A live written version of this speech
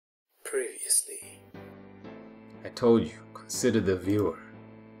Previously. I told you, consider the viewer.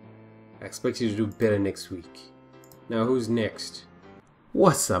 I expect you to do better next week. Now who's next?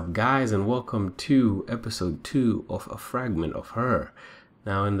 What's up guys, and welcome to episode 2 of A Fragment of Her.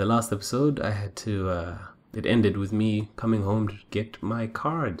 Now in the last episode I had to, it ended with me coming home to get my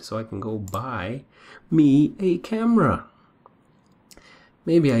card so I can go buy me a camera.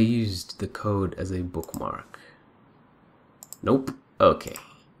 Maybe I used the code as a bookmark. Nope. Okay.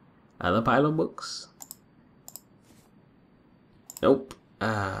 Other pile of books? Nope.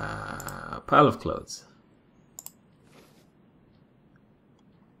 Pile of clothes.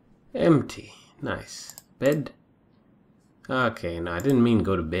 Empty. Nice. Bed? Okay, no, I didn't mean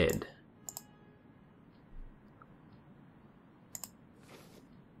go to bed.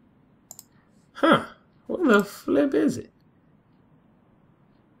 Huh. What the flip is it?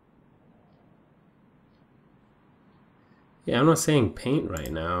 Yeah, I'm not saying paint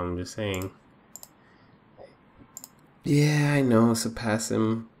right now, I'm just saying... Yeah, I know, surpass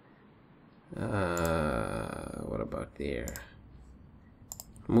him. What about there?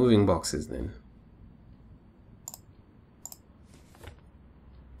 Moving boxes then.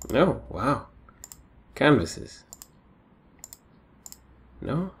 No, wow. Canvases.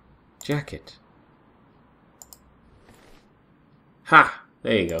 No? Jacket. Ha!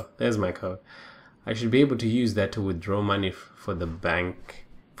 There you go, there's my code. I should be able to use that to withdraw money for the bank,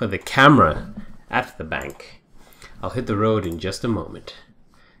 for the camera at the bank. I'll hit the road in just a moment.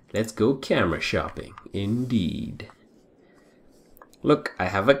 Let's go camera shopping, indeed. Look, I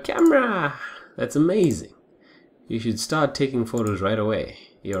have a camera! That's amazing. You should start taking photos right away.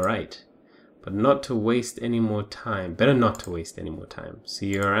 You're right. But not to waste any more time. Better not to waste any more time.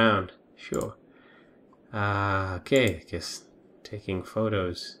 See you around. Sure. Okay, guess taking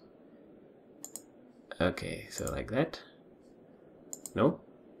photos. Okay, so like that. Nope.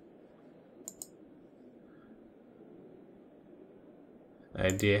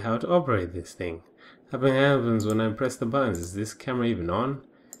 Idea how to operate this thing. Nothing happens when I press the buttons. Is this camera even on?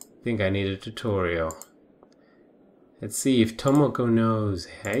 I think I need a tutorial. Let's see if Tomoko knows.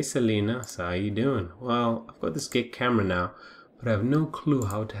 Hey Selena, so how you doing? Well, I've got this camera now, but I have no clue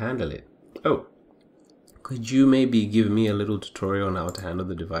how to handle it. Oh, could you maybe give me a little tutorial on how to handle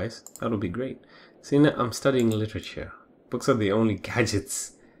the device? That would be great. Selena, I'm studying literature. Books are the only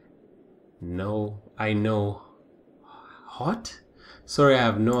gadgets. No, I know. What? Sorry, I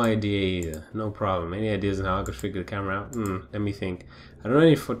have no idea either. No problem. Any ideas on how I could figure the camera out? Let me think. I don't know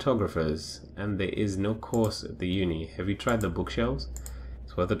any photographers, and there is no course at the uni. Have you tried the bookshelves?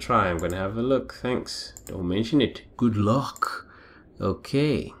 It's worth a try. I'm going to have a look. Thanks. Don't mention it. Good luck.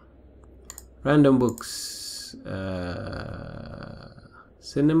 Okay. Random books.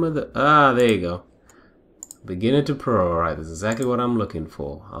 Cinema. There you go. Beginner to pro. Alright, that's exactly what I'm looking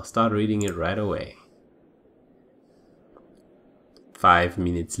for. I'll start reading it right away. 5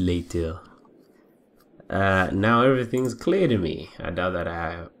 minutes later. Now everything's clear to me. I doubt that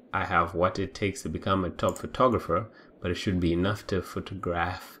I have what it takes to become a top photographer, but it should be enough to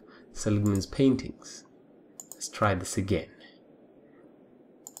photograph Seligmann's paintings. Let's try this again.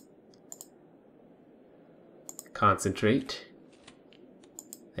 Concentrate.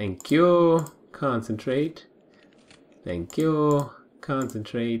 Thank you. Concentrate. Thank you.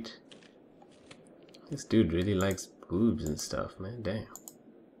 Concentrate. This dude really likes boobs and stuff, man. Damn.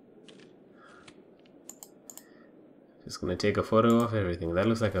 Just gonna take a photo of everything. That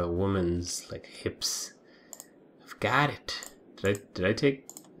looks like a woman's like hips. I've got it. Did I take?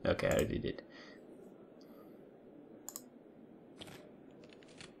 Okay, I already did.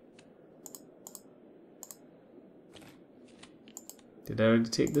 Did I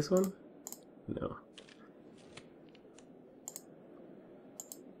already take this one? No.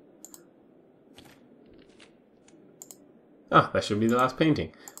 Oh, that should be the last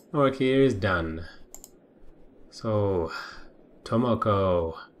painting. Work here is done. So,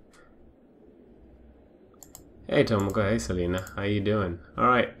 Tomoko. Hey Tomoko, hey Selena, how you doing?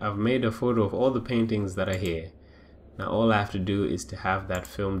 Alright, I've made a photo of all the paintings that are here. Now all I have to do is to have that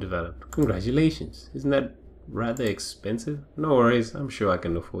film developed. Congratulations. Isn't that rather expensive? No worries, I'm sure I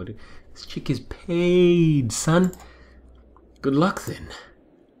can afford it. This chick is paid, son. Good luck then.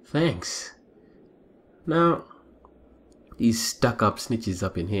 Thanks. Now, these stuck-up snitches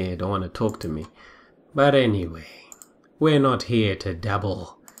up in here don't want to talk to me. But anyway, we're not here to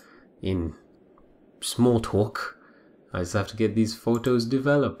dabble in small talk. I just have to get these photos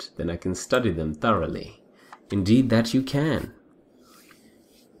developed, then I can study them thoroughly. Indeed that you can.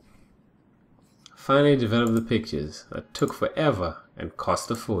 Finally developed the pictures. That took forever and cost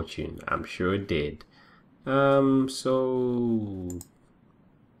a fortune. I'm sure it did. So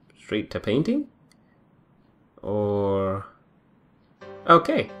straight to painting? Or...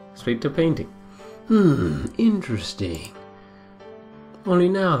 okay, straight to painting. Interesting. Only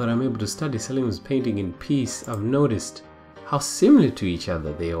now that I'm able to study Seligmann's painting in peace, I've noticed how similar to each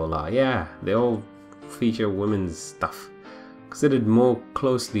other they all are. Yeah, they all feature women's stuff. Considered more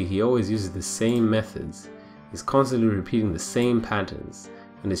closely, he always uses the same methods. He's constantly repeating the same patterns,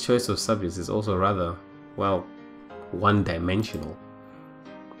 and his choice of subjects is also rather, well, one-dimensional.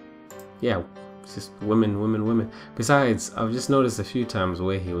 Yeah, it's just women, women, women. Besides, I've just noticed a few times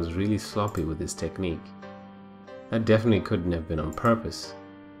where he was really sloppy with his technique. That definitely couldn't have been on purpose.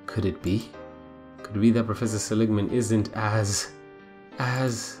 Could it be? Could it be that Professor Seligmann isn't as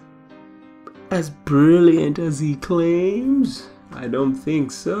brilliant as he claims? I don't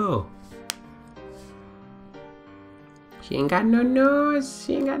think so. She ain't got no nose.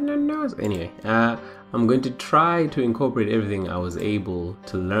 She ain't got no nose. Anyway, I'm going to try to incorporate everything I was able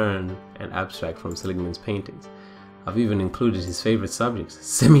to learn and abstract from Seligmann's paintings. I've even included his favorite subjects,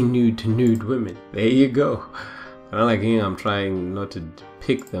 semi-nude to nude women. There you go. Unlike him, I'm trying not to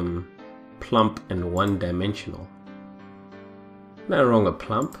depict them plump and one-dimensional. Nothing wrong with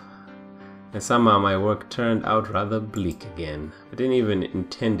plump. And somehow my work turned out rather bleak again. I didn't even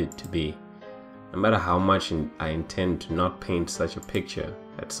intend it to be. No matter how much I intend to not paint such a picture,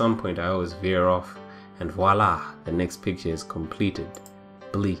 at some point I always veer off, and voila, the next picture is completed.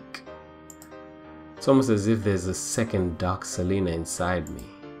 Bleak. It's almost as if there's a second dark Selena inside me,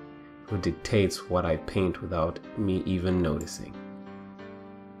 who dictates what I paint without me even noticing.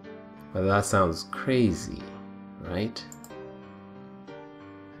 But that sounds crazy, right? I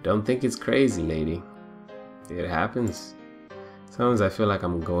don't think it's crazy, lady. It happens. Sometimes I feel like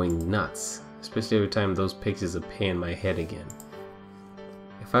I'm going nuts, especially every time those pictures appear in my head again.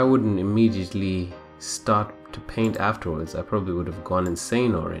 If I wouldn't immediately start to paint afterwards, I probably would have gone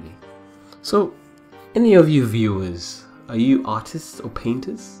insane already. So, any of you viewers, are you artists or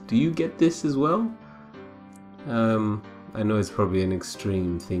painters? Do you get this as well? I know it's probably an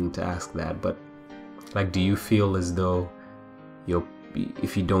extreme thing to ask that, but like, do you feel as though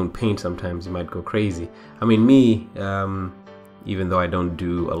if you don't paint sometimes you might go crazy? I mean, me, even though I don't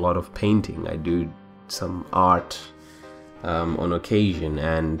do a lot of painting, I do some art on occasion,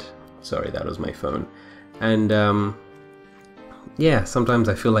 and sorry, that was my phone. And yeah, sometimes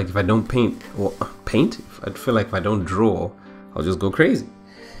I feel like if I don't paint, I feel like if I don't draw, I'll just go crazy.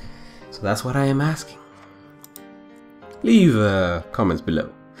 So that's what I am asking. Leave comments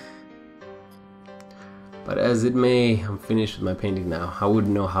below. But as it may, I'm finished with my painting now. I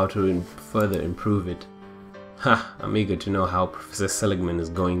wouldn't know how to further improve it. I'm eager to know how Professor Seligmann is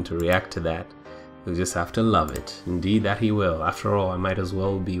going to react to that. He'll just have to love it. Indeed that he will. After all, I might as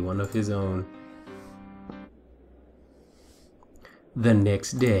well be one of his own. The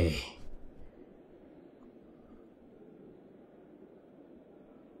next day.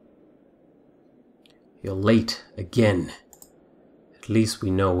 You're late again. At least we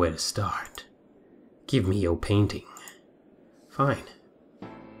know where to start. Give me your painting. Fine.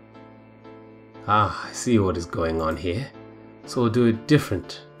 Ah, I see what is going on here. So we'll do it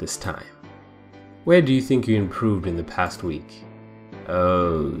different this time. Where do you think you improved in the past week?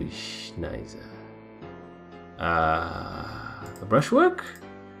 Oh, Schneiser. The brushwork?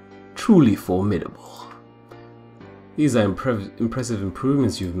 Truly formidable. These are impressive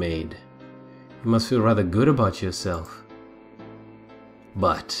improvements you've made. You must feel rather good about yourself.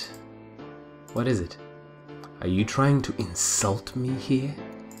 But, what is it? Are you trying to insult me here?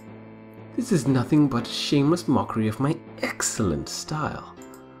 This is nothing but a shameless mockery of my excellent style.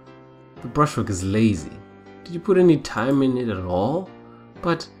 The brushwork is lazy. Did you put any time in it at all?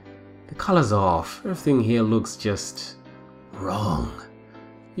 But the colors are off. Everything here looks just wrong.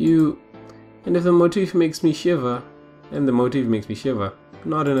 And if the motif makes me shiver, then the motif makes me shiver, but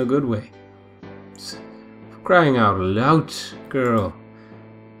not in a good way. For crying out loud, girl.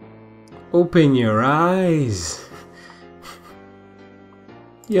 Open your eyes.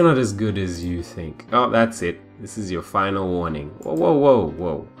 You're not as good as you think. Oh, that's it. This is your final warning. Whoa, whoa, whoa,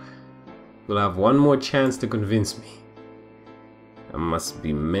 whoa. You'll have one more chance to convince me. I must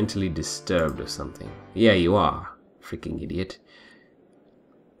be mentally disturbed or something. Yeah, you are. Freaking idiot.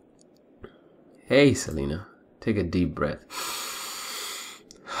 Hey, Selena. Take a deep breath.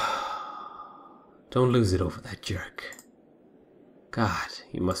 Don't lose it over that jerk. God,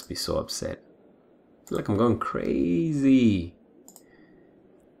 you must be so upset. I feel like I'm going crazy.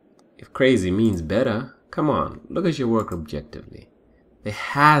 If crazy means better, come on, look at your work objectively. There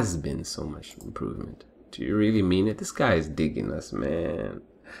has been so much improvement. Do you really mean it? This guy is digging us, man.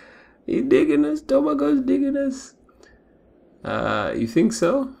 He's digging us. Tobago's digging us. You think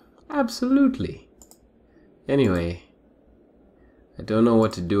so? Absolutely. Anyway, I don't know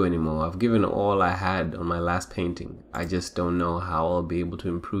what to do anymore. I've given all I had on my last painting. I just don't know how I'll be able to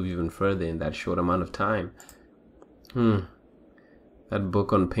improve even further in that short amount of time. That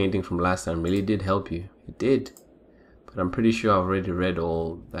book on painting from last time really did help you. It did. But I'm pretty sure I've already read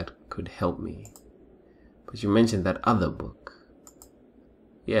all that could help me. But you mentioned that other book.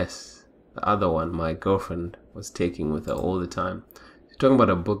 Yes, the other one my girlfriend was taking with her all the time. You're talking about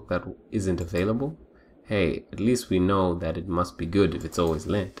a book that isn't available? Hey, at least we know that it must be good if it's always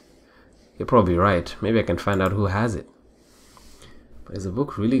lent. You're probably right. Maybe I can find out who has it. But is the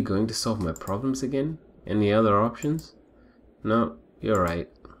book really going to solve my problems again? Any other options? No, you're right.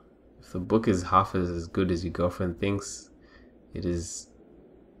 If the book is half as good as your girlfriend thinks, it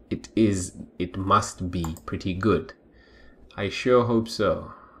must be pretty good. I sure hope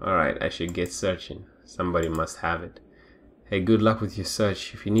so. Alright, I should get searching. Somebody must have it. Hey, good luck with your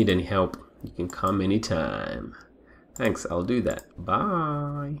search. If you need any help, you can come anytime. Thanks, I'll do that.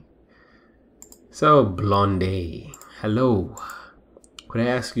 Bye. So, Blondie. Hello. Could I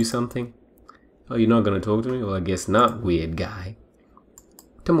ask you something? Oh, you're not gonna talk to me? Well, I guess not, weird guy.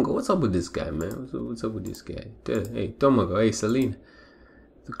 Tomogo, what's up with this guy, man? What's up with this guy? Hey, Tomogo, hey, Celine.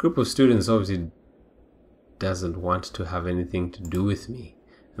 The group of students obviously doesn't want to have anything to do with me.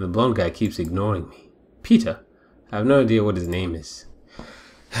 And the blonde guy keeps ignoring me. Peter? I have no idea what his name is.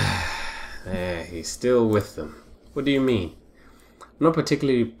 He's still with them. What do you mean? I'm not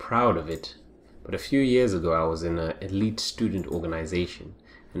particularly proud of it. But a few years ago I was in an elite student organization.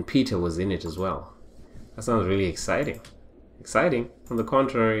 And Peter was in it as well. That sounds really exciting. Exciting? On the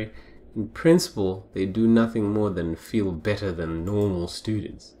contrary, in principle, they do nothing more than feel better than normal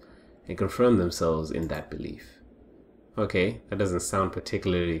students and confirm themselves in that belief. Okay, that doesn't sound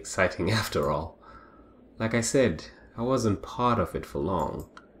particularly exciting after all. Like I said, I wasn't part of it for long.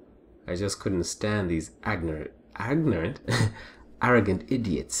 I just couldn't stand these arrogant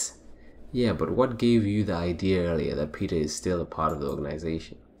idiots. Yeah, but what gave you the idea earlier that Peter is still a part of the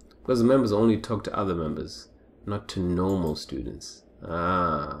organization? Because the members only talk to other members, not to normal students.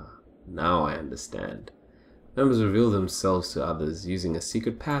 Ah, now I understand. Members reveal themselves to others using a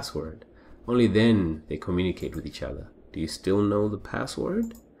secret password. Only then they communicate with each other. Do you still know the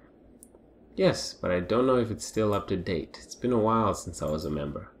password? Yes, but I don't know if it's still up to date. It's been a while since I was a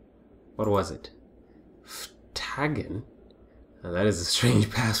member. What was it? Ftagen? Now, that is a strange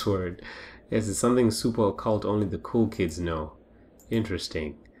password. Yes, it's something super occult only the cool kids know.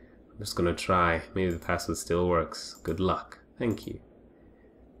 Interesting. I'm just gonna try. Maybe the password still works. Good luck. Thank you.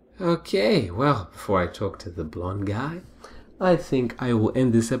 Okay, well, before I talk to the blonde guy, I think I will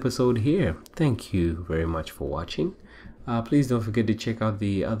end this episode here. Thank you very much for watching. Please don't forget to check out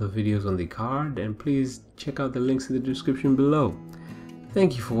the other videos on the card, and please check out the links in the description below.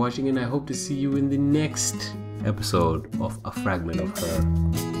 Thank you for watching, and I hope to see you in the next episode of A Fragment of Her.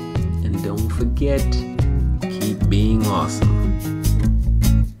 And don't forget, keep being awesome.